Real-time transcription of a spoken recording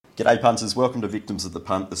G'day punters, welcome to Victims of the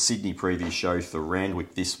Punt, the Sydney preview show for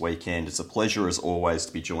Randwick this weekend. It's a pleasure as always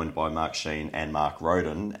to be joined by Mark Sheen and Mark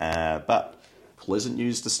Roden, but pleasant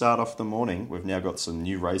news to start off the morning. We've now got some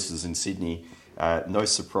new races in Sydney. No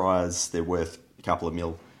surprise, they're worth a couple of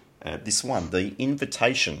mil. This one, the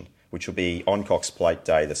Invitation, which will be on Cox Plate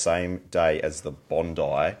Day, the same day as the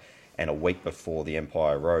Bondi, and a week before the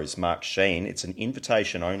Empire Rose. Mark Sheen, it's an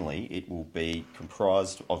invitation only. It will be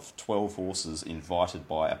comprised of 12 horses invited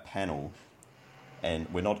by a panel, and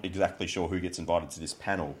we're not exactly sure who gets invited to this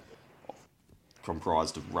panel,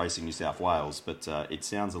 comprised of Racing New South Wales, but it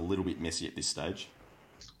sounds a little bit messy at this stage.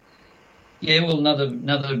 Yeah, well,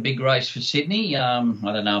 another big race for Sydney. I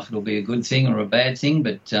don't know if it'll be a good thing or a bad thing,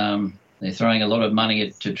 but they're throwing a lot of money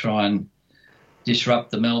to try and disrupt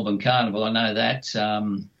the Melbourne Carnival. I know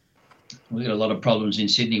that. We've got a lot of problems in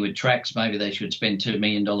Sydney with tracks. Maybe they should spend $2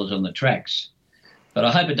 million on the tracks. But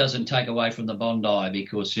I hope it doesn't take away from the Bondi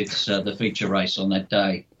because it's the feature race on that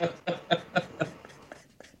day.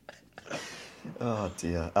 Oh,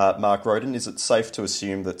 dear. Mark Roden, is it safe to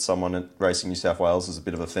assume that someone at Racing New South Wales is a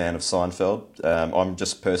bit of a fan of Seinfeld? I'm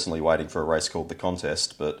just personally waiting for a race called The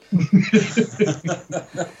Contest, but...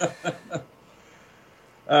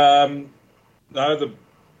 No,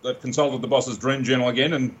 they've consulted the boss's dream journal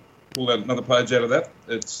again and pulled out another page out of that.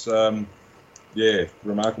 It's,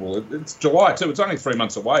 remarkable. It's July too. It's only 3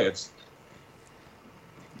 months away. It's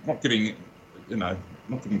not giving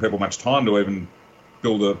people much time to even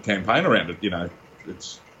build a campaign around it.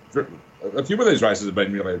 It's a few of these races have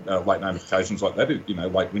been really late notifications like that.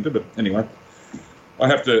 Late winter. But anyway, I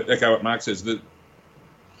have to echo what Mark says. That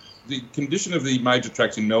the condition of the major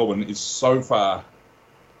tracks in Melbourne is so far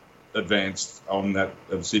advanced on that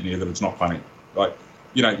of Sydney that it's not funny.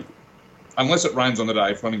 Unless it rains on the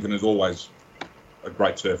day, Flemington is always a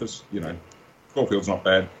great surface. Caulfield's not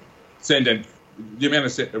bad. Sandown, the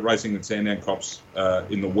amount of racing that Sandown cops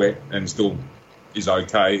in the wet and still is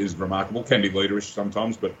okay is remarkable. Can be leaderish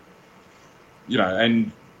sometimes, but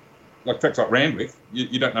and like tracks like Randwick,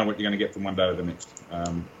 you don't know what you're going to get from one day to the next.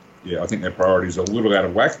 I think their priorities are a little out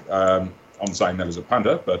of whack. I'm saying that as a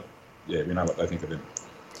punter, but we know what they think of him.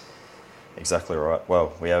 Exactly right.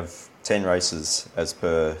 Well, we have 10 races as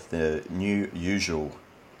per the new usual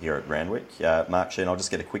here at Randwick. Mark Sheen, I'll just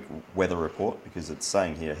get a quick weather report because it's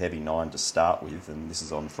saying here heavy 9 to start with, and this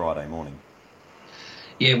is on Friday morning.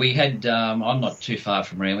 Yeah, we had, I'm not too far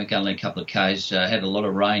from Randwick, only a couple of Ks. Had a lot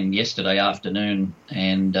of rain yesterday afternoon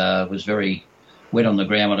and was very wet on the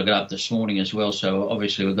ground when I got up this morning as well. So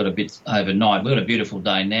obviously we've got a bit overnight. We've got a beautiful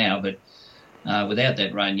day now, but without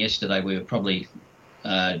that rain yesterday, we were probably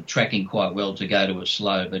tracking quite well to go to a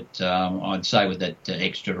slow, but I'd say with that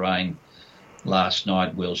extra rain last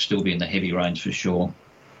night, we'll still be in the heavy rains for sure.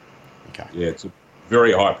 Okay. Yeah, it's a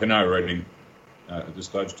very high Pinot rating at this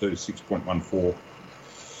stage too, 6.14.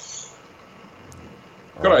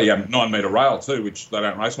 Got a 9 metre rail too, which they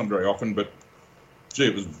don't race on very often, but gee,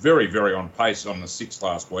 it was very, very on pace on the 6th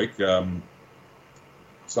last week.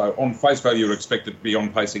 So on face value, you'd expect it to be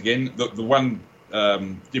on pace again. The one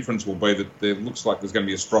difference will be that there looks like there's going to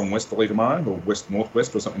be a strong westerly tomorrow, or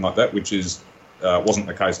west-northwest or something like that, which wasn't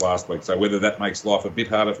the case last week. So whether that makes life a bit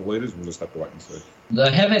harder for leaders, we'll just have to wait and see.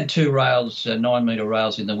 They have had 2 rails, 9 metre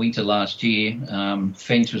rails in the winter last year.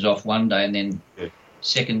 Fence was off one day, and then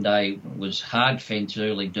second day was hard fence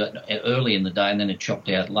early in the day, and then it chopped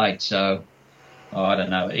out late. So I don't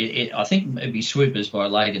know. I think it'd be swoopers by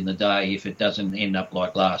late in the day if it doesn't end up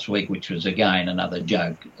like last week, which was again another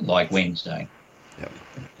joke like Wednesday. Yep.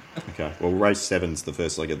 Okay. Well, race 7's the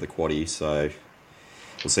first leg of the quaddie, so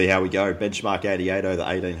we'll see how we go. Benchmark 88 over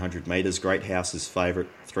 1,800 metres. Great House's favourite,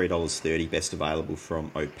 $3.30. Best available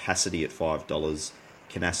from Opacity at $5.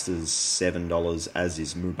 Canasters $7, as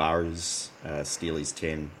is Mubaraz. Steely's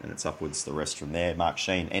 10, and it's upwards the rest from there. Mark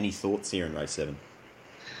Sheen, any thoughts here in race 7?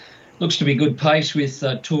 Looks to be good pace with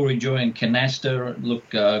Tory Joy and Canaster. Look,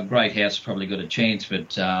 Great House probably got a chance,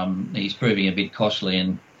 but he's proving a bit costly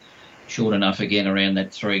and short enough again around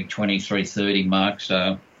that 320, 330 mark.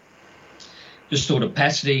 So just thought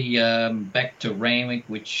Opacity back to Randwick,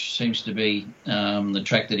 which seems to be the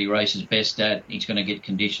track that he races best at. He's going to get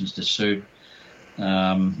conditions to suit.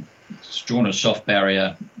 It's drawn a soft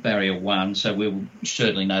barrier 1, so we'll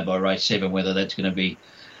certainly know by race 7 whether that's going to be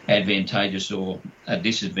advantageous or a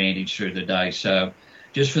disadvantage through the day. So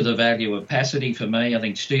just for the value of Opacity for me, I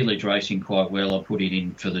think Steely's racing quite well. I'll put it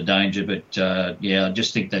in for the danger, but I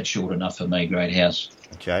just think that's short enough for me, Great House.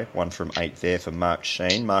 Okay, 1 from 8 there for Mark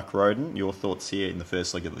Sheen. Mark Roden, your thoughts here in the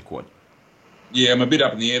first leg of the quad? Yeah, I'm a bit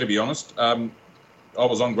up in the air, to be honest. I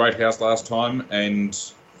was on Great House last time, and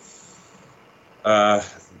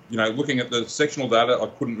looking at the sectional data, I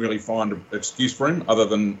couldn't really find an excuse for him other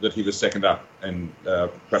than that he was second up, and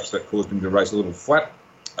perhaps that caused him to race a little flat.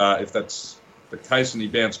 If that's the case and he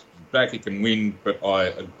bounced back, he can win, but I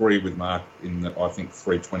agree with Mark in that I think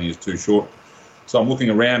 320 is too short. So I'm looking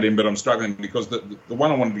around him, but I'm struggling because the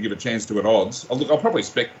one I wanted to give a chance to at odds, I'll probably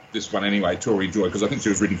spec this one anyway, Tory Joy, because I think she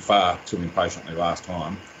was ridden far too impatiently last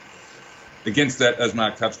time. Against that, as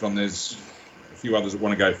Mark touched on, there's a few others that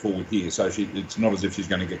want to go forward here, so it's not as if she's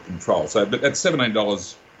going to get control. So, but at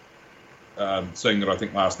 $17, seeing that I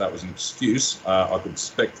think last start was an excuse, I could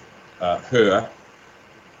spec her,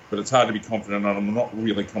 but it's hard to be confident, and I'm not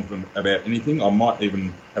really confident about anything. I might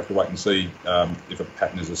even have to wait and see if a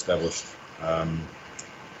pattern is established.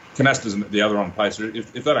 Canaster's the other on pace.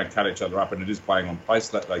 If they don't cut each other up and it is playing on pace,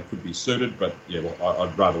 that they could be suited. But yeah, well,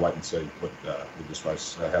 I'd rather wait and see with this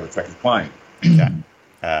race how the track is playing.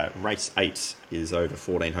 Okay. Race 8 is over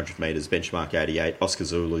 1,400 metres, benchmark 88. Oscar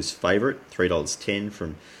Zulu's favourite, $3.10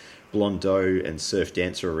 from Blondeau and Surf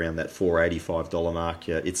Dancer around that $4.85 mark.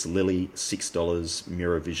 It's Lily, $6,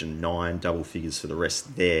 Mirrorvision, $9, double figures for the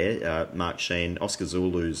rest there. Mark Sheen, Oscar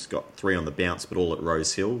Zulu's got 3 on the bounce, but all at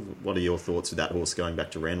Rose Hill. What are your thoughts with that horse going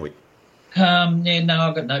back to Randwick?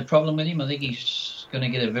 I've got no problem with him. I think he's going to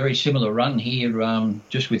get a very similar run here,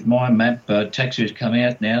 just with my map. Taxu's come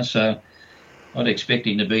out now, so I'd expect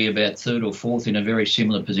him to be about 3rd or 4th in a very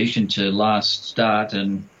similar position to last start,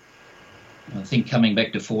 and I think coming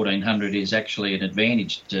back to 1,400 is actually an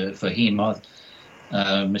advantage for him.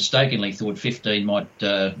 I mistakenly thought 15 might,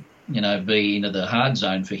 be into the hard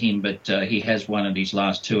zone for him, but he has won at his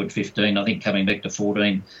last 2 at 15. I think coming back to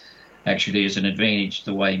 14 actually is an advantage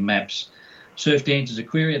the way he maps. Surf Dancer's a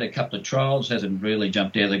query at a couple of trials, hasn't really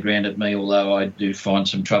jumped out of the ground at me, although I do find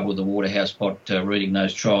some trouble with the Waterhouse pot reading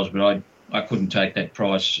those trials, but I couldn't take that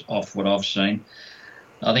price off what I've seen.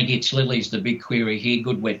 I think It's Lily's the big query here.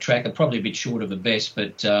 Good wet tracker, probably a bit short of a best,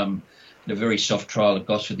 but a very soft trial at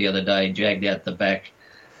Gosford the other day, jagged out the back.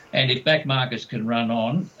 And if back markers can run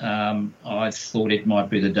on, I thought it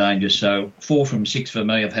might be the danger. So 4 from 6 for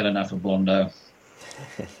me. I've had enough of Blondeau.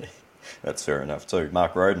 That's fair enough too.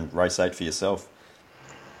 Mark Roden, race 8 for yourself.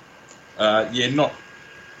 Not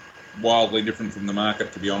wildly different from the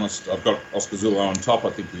market, to be honest. I've got Oscar Zulu on top.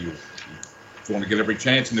 I think he'll want to get every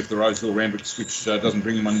chance, and if the Rosehill Randwick switch doesn't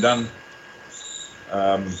bring him undone,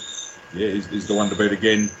 he's the one to beat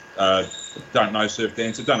again. Don't know Surf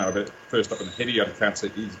Dancer, don't know about first up in the heady. I can't see.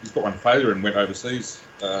 He's got one failure and went overseas,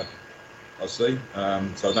 I see.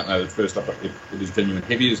 So I don't know that first up, if his genuine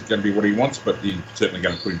heavy is going to be what he wants, but he's certainly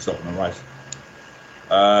going to put himself in the race.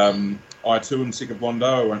 I too am sick of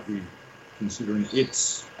Blondeau. I won't be considering it.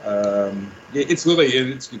 It's Lily.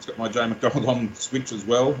 It's got my Joe McDonald on switch as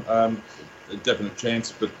well. A definite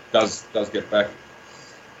chance, but does get back.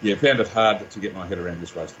 Yeah, found it hard to get my head around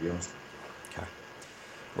this race, to be honest. Okay.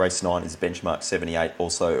 Race 9 is benchmark 78,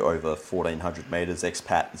 also over 1,400 metres.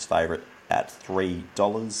 Expat is favourite at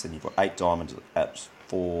 $3, and you've got 8 Diamonds at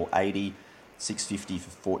 $4.80, $6.50 for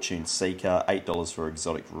Fortune Seeker, $8 for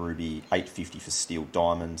Exotic Ruby, $8.50 for Steel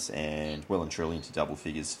Diamonds, and well and truly into double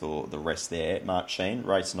figures for the rest there. Mark Sheen,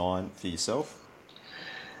 race 9 for yourself.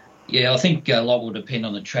 Yeah, I think a lot will depend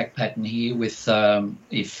on the track pattern here. With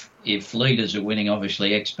if leaders are winning,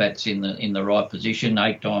 obviously Expat's in the right position.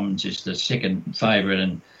 8 Diamonds is the second favourite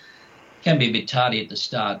and can be a bit tardy at the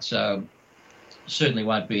start, so certainly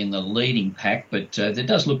won't be in the leading pack. But there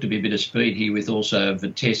does look to be a bit of speed here, with also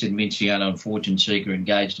Vitesse and Vinciano and Fortune Seeker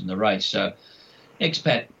engaged in the race. So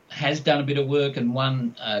Expat has done a bit of work and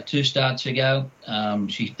won 2 starts ago.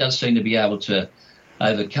 She does seem to be able to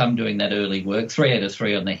overcome doing that early work. 3 out of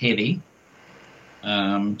 3 on the heavy.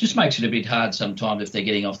 Just makes it a bit hard sometimes if they're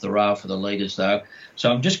getting off the rail for the leaders, though.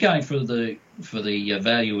 So I'm just going for the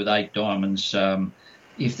value with 8 Diamonds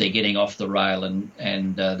if they're getting off the rail,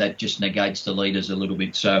 and that just negates the leaders a little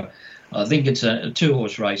bit. So I think it's a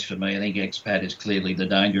 2-horse race for me. I think Expat is clearly the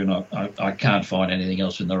danger, and I can't find anything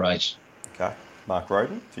else in the race. Okay. Mark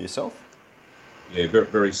Roden, for yourself? Yeah, very,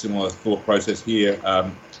 very similar thought process here.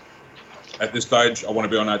 At this stage, I want to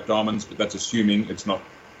be on 8 Diamonds, but that's assuming it's not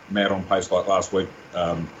mad on pace like last week.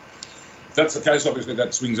 If that's the case, obviously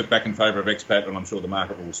that swings it back in favour of Expat, and I'm sure the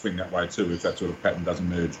market will swing that way too if that sort of pattern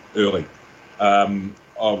doesn't emerge early. I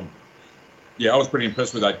was pretty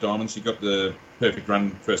impressed with 8 Diamonds. She got the perfect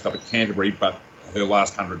run first up at Canterbury, but her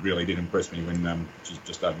last 100 really did impress me when she's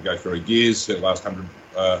just started to go through her gears. Her last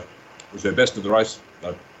 100 was her best of the race.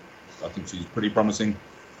 I think she's pretty promising.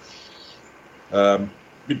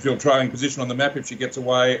 Midfield trailing position on the map if she gets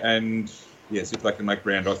away, and yes, if they can make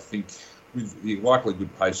ground, I think with the likely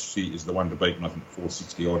good pace, she is the one to beat, and I think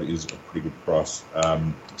 460 odd is a pretty good price.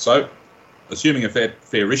 So assuming a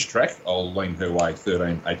fairish track, I'll lean her way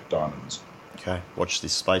 13, 8 Diamonds. Okay, watch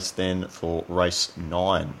this space then for race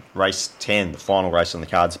 9. Race 10, the final race on the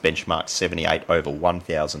cards, benchmark 78 over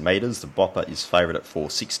 1,000 metres. The Bopper is favourite at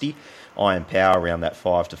 460. Iron Power around that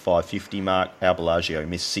 5 to 550 mark. Albellagio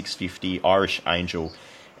missed 650. Irish Angel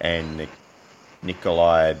and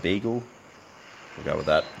Nikolai Beagle, we'll go with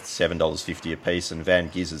that, $7.50 a piece. And Van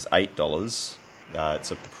Giz is $8.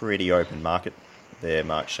 It's a pretty open market there,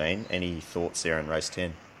 Mark Sheen. Any thoughts there in race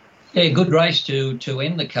 10? Yeah, good race to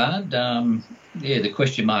end the card. The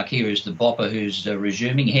question mark here is the Bopper, who's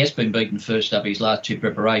resuming. He has been beaten first up his last 2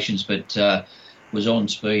 preparations, but was on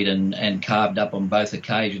speed and carved up on both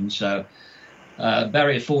occasions. So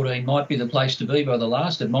barrier 14 might be the place to be by the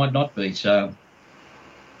last. It might not be. So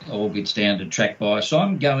all gets down to track bias. So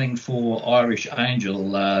I'm going for Irish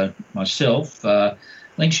Angel myself. I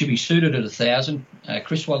think she'll be suited at 1,000.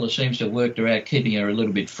 Chris Waller seems to have worked her out, keeping her a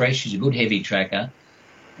little bit fresh. She's a good heavy tracker.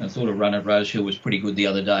 I thought a run at Rosehill was pretty good the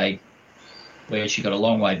other day, where she got a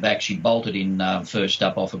long way back. She bolted in first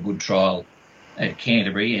up off a good trial at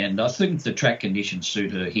Canterbury, and I think the track conditions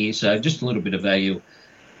suit her here, so just a little bit of value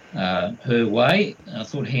her way. I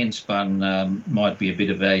thought Handspun might be a bit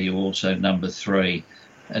of value also, number 3.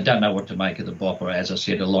 I don't know what to make of the Bopper. As I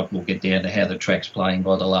said, a lot will get down to how the track's playing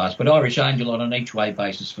by the last, but Irish Angel on an each-way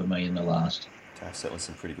basis for me in the last. Okay, certainly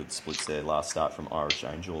some pretty good splits there. Last start from Irish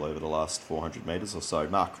Angel over the last 400 metres or so.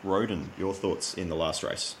 Mark Roden, your thoughts in the last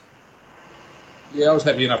race? Yeah, I was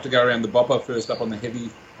happy enough to go around the Bopper first up on the heavy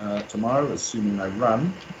tomorrow, assuming they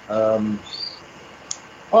run. I'm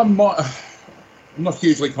not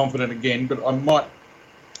hugely confident again, but I might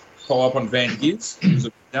follow up on Van Giz. It was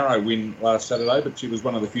a narrow win last Saturday, but she was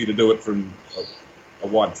one of the few to do it from a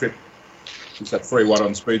wide trip. She sat 3 wide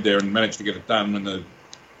on speed there and managed to get it done when the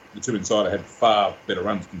 2 insider had far better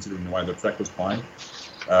runs considering the way the track was playing.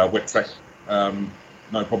 Wet track, no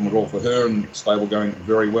problem at all for her, and stable going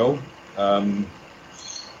very well.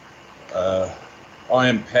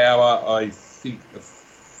 Iron Power, I think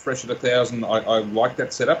fresh at 1,000. I like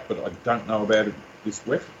that setup, but I don't know about it this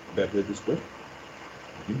wet.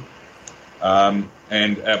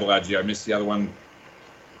 And Albellagio missed the other one.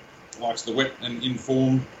 Likes the wet and in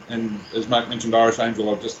form. And as Mark mentioned, Irish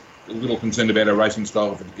Angel, I'm just a little concerned about her racing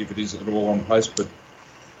style if it is at all on pace. But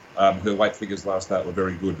her weight figures last start were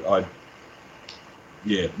very good.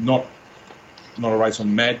 Not a race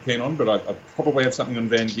I'm mad keen on, but I probably have something on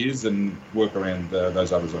Van Giz and work around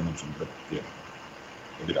those others I mentioned. But yeah,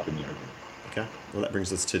 a bit up in the air again. Okay, well that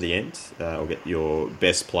brings us to the end. I'll get your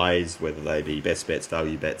best plays, whether they be best bets,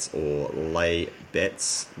 value bets or lay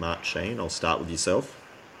bets. Mark Sheen, I'll start with yourself.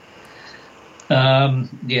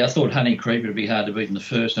 I thought Honey Creeper would be hard to beat in the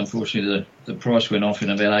first. Unfortunately, the price went off in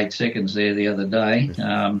about 8 seconds there the other day.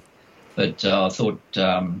 But I thought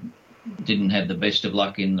didn't have the best of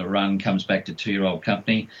luck in the run, comes back to 2-year-old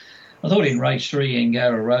company. I thought in race 3,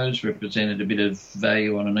 Angara Rose represented a bit of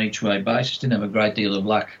value on an each-way basis. Didn't have a great deal of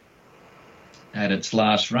luck at its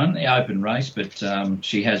last run, the open race, but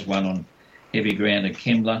she has won on heavy ground at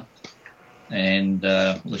Kembla. And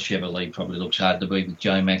Le Chevalier probably looks hard to beat with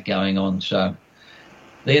J-Mac going on. So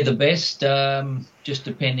they're the best, just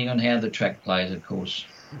depending on how the track plays, of course.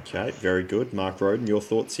 Okay, very good. Mark Roden, your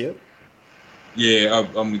thoughts here? Yeah,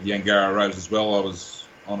 I'm with the Angara Rose as well. I was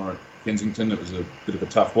on her at Kensington. It was a bit of a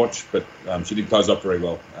tough watch, but she did close up very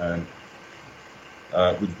well. And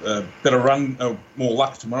with a better run, more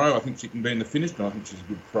luck tomorrow, I think she can be in the finish, and I think she's a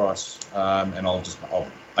good price. And I'll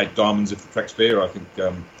 8 Diamonds if the track's fair. I think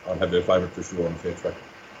I'd have her favourite for sure on a fair track.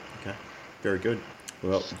 Okay, very good.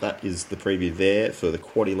 Well, that is the preview there for the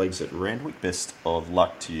quaddie legs at Randwick. Best of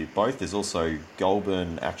luck to you both. There's also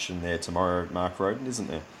Goulburn action there tomorrow, Mark Roden, isn't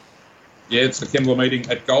there? Yeah, it's the Kembla meeting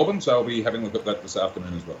at Goulburn, so I'll be having a look at that this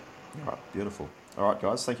afternoon as well. All right, beautiful. All right,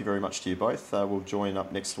 guys, thank you very much to you both. We'll join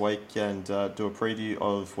up next week and do a preview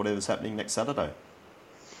of whatever's happening next Saturday.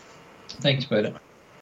 Thanks, Peter.